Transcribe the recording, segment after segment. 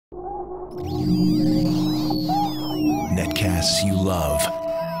Netcasts you love.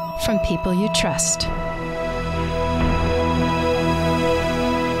 From people you trust.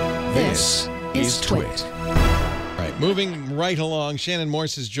 This is Twit. All right, moving right along, Shannon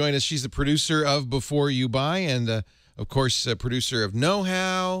Morse has joined us. She's the producer of Before You Buy and, of course, producer of Know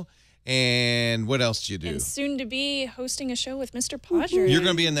How. And what else do you do? And soon to be hosting a show with Mr. Padre. You're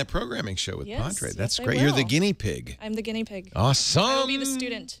going to be in that programming show with Padre. That's great. You're the guinea pig. I'm the guinea pig. Awesome. I will be the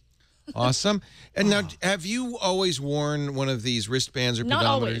student. Awesome. And now, have you always worn one of these wristbands or Not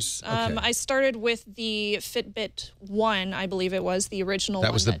pedometers? always. Okay. I started with the Fitbit 1, I believe it was, the original one.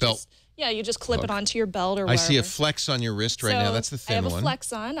 That was the belt. Yeah, you just clip it onto your belt or whatever. I see a Flex on your wrist right now. That's the thin one. I have a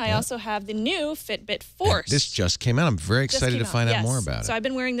Flex on. I also have the new Fitbit Force. This just came out. I'm very excited to find out more about it. So I've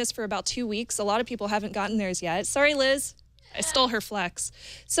been wearing this for about 2 weeks. A lot of people haven't gotten theirs yet. Sorry, Liz. I stole her Flex.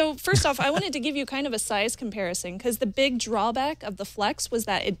 So first off, I wanted to give you kind of a size comparison because the big drawback of the Flex was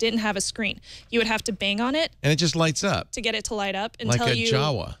that it didn't have a screen. You would have to bang on it. And it just lights up. To get it to light up. And like a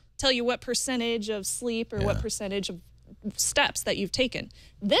Jawa. Tell you what percentage of sleep or what percentage of steps that you've taken.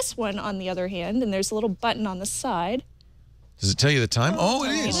 This one, on the other hand, and there's a little button on the side. Does it tell you the time? Oh,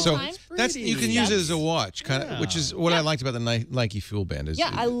 it is. So that's you can use it as a watch, kind of, which is what I liked about the Nike Fuel Band.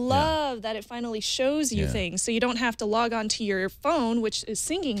 I love that it finally shows you things, so you don't have to log on to your phone, which is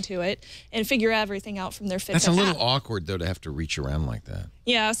syncing to it, and figure everything out from their Fitbit That's a little app. Awkward, though, to have to reach around like that.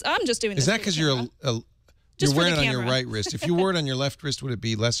 Yeah, so I'm just doing this. Is that because you're Just wearing it for the on your camera. right wrist? If you wore it on your left wrist, would it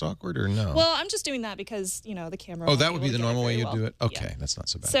be less awkward or no? Well, I'm just doing that because, you know, the camera. Oh, that would be the normal way you'd do it? Okay, that's not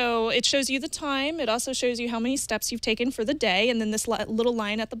so bad. So it shows you the time. It also shows you how many steps you've taken for the day. And then this little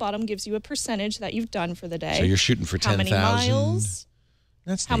line at the bottom gives you a percentage that you've done for the day. So you're shooting for 10,000. How many miles.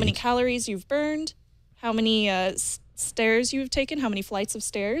 That's how neat. many calories you've burned. How many stairs you've taken. How many flights of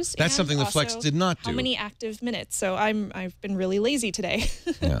stairs. That's something the Flex did not do. How many active minutes. So I've been really lazy today.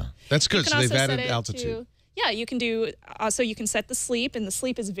 Yeah, that's good. So they've added altitude. Yeah, you can do, also you can set the sleep, and the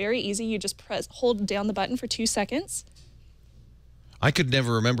sleep is very easy. You just hold down the button for 2 seconds. I could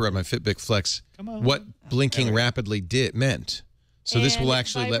never remember on my Fitbit Flex what blinking rapidly meant. So this will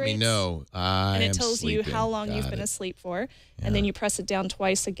actually let me know I am sleeping. And it tells you how long you've been asleep for. Yeah. And then you press it down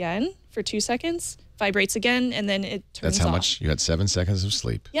twice again for 2 seconds, vibrates again, and then it turns off. That's how much? You had 7 seconds of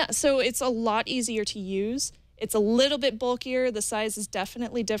sleep. Yeah, so it's a lot easier to use. It's a little bit bulkier. The size is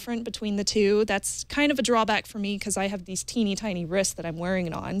definitely different between the two. That's kind of a drawback for me because I have these teeny tiny wrists that I'm wearing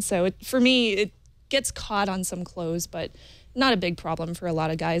it on. So for me, it gets caught on some clothes, but not a big problem for a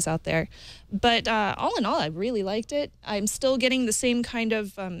lot of guys out there. But all in all, I really liked it. I'm still getting the same kind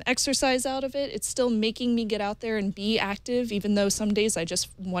of exercise out of it. It's still making me get out there and be active, even though some days I just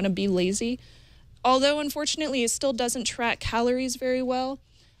want to be lazy. Although, unfortunately, it still doesn't track calories very well.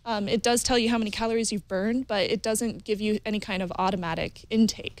 It does tell you how many calories you've burned, but it doesn't give you any kind of automatic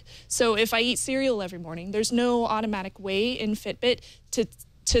intake. So if I eat cereal every morning, there's no automatic way in Fitbit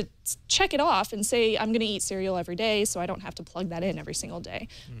to check it off and say, I'm going to eat cereal every day, so I don't have to plug that in every single day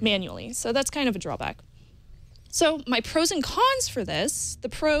manually. So that's kind of a drawback. So my pros and cons for this, the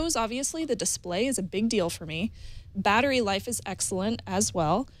pros, obviously, the display is a big deal for me. Battery life is excellent as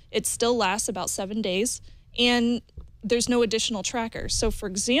well. It still lasts about 7 days, and there's no additional tracker. So for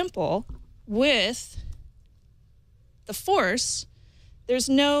example, with the Force, there's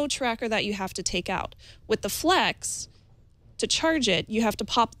no tracker that you have to take out. With the Flex, to charge it, you have to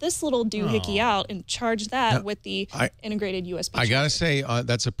pop this little doohickey out and charge that with the integrated USB charger. I got to say,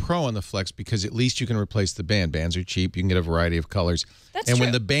 that's a pro on the Flex because at least you can replace the band. Bands are cheap. You can get a variety of colors. That's and true.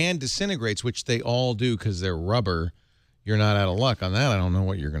 when the band disintegrates, which they all do because they're rubber, you're not out of luck on that. I don't know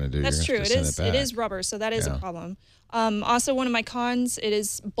what you're going to do. That's true. It is rubber, so that is a problem. Also, one of my cons, it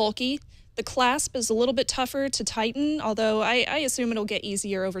is bulky. The clasp is a little bit tougher to tighten, although I assume it'll get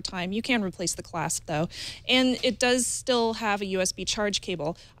easier over time. You can replace the clasp, though. And it does still have a USB charge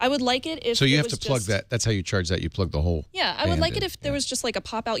cable. I would like it if So you have to plug that. That's how you charge that. You plug the whole Yeah, I would like it if there was just like a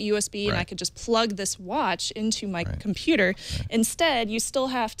pop-out USB and I could just plug this watch into my computer. Instead, you still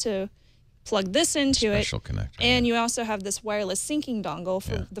have to plug this into Special connector. And you also have this wireless syncing dongle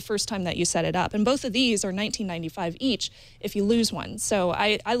for the first time that you set it up. And both of these are $19.95 each if you lose one. So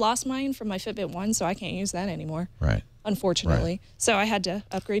I lost mine from my Fitbit 1, so I can't use that anymore. Right. Unfortunately. Right. So I had to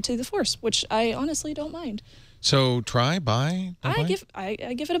upgrade to the Force, which I honestly don't mind. So buy? I give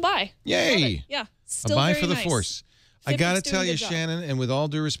it a buy. Yay. Yeah. Still a buy very for the nice. Force. I got to tell you, Shannon, and with all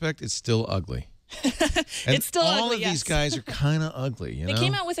due respect, it's still ugly. And it's still all ugly, all of these guys are kind of ugly. You know? They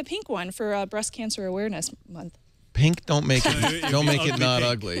came out with a pink one for Breast Cancer Awareness Month. Pink, don't make it not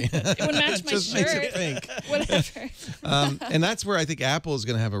ugly. It would match my Just shirt. makes it pink. Whatever. And that's where I think Apple is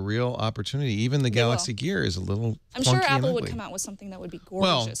going to have a real opportunity. Even the Galaxy Gear is a little I'm sure funky and Apple would ugly. come out with something that would be gorgeous.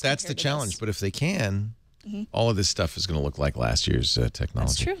 Well, that's the compared to challenge. this. But if they can, all of this stuff is going to look like last year's technology.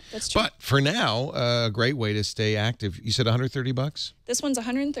 That's true. That's true. But for now, a great way to stay active. You said $130? This one's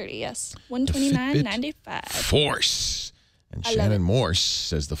 130, yes. Fitbit $129.95. Force. And I love Shannon it. Morse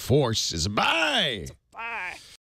says the Force is a buy.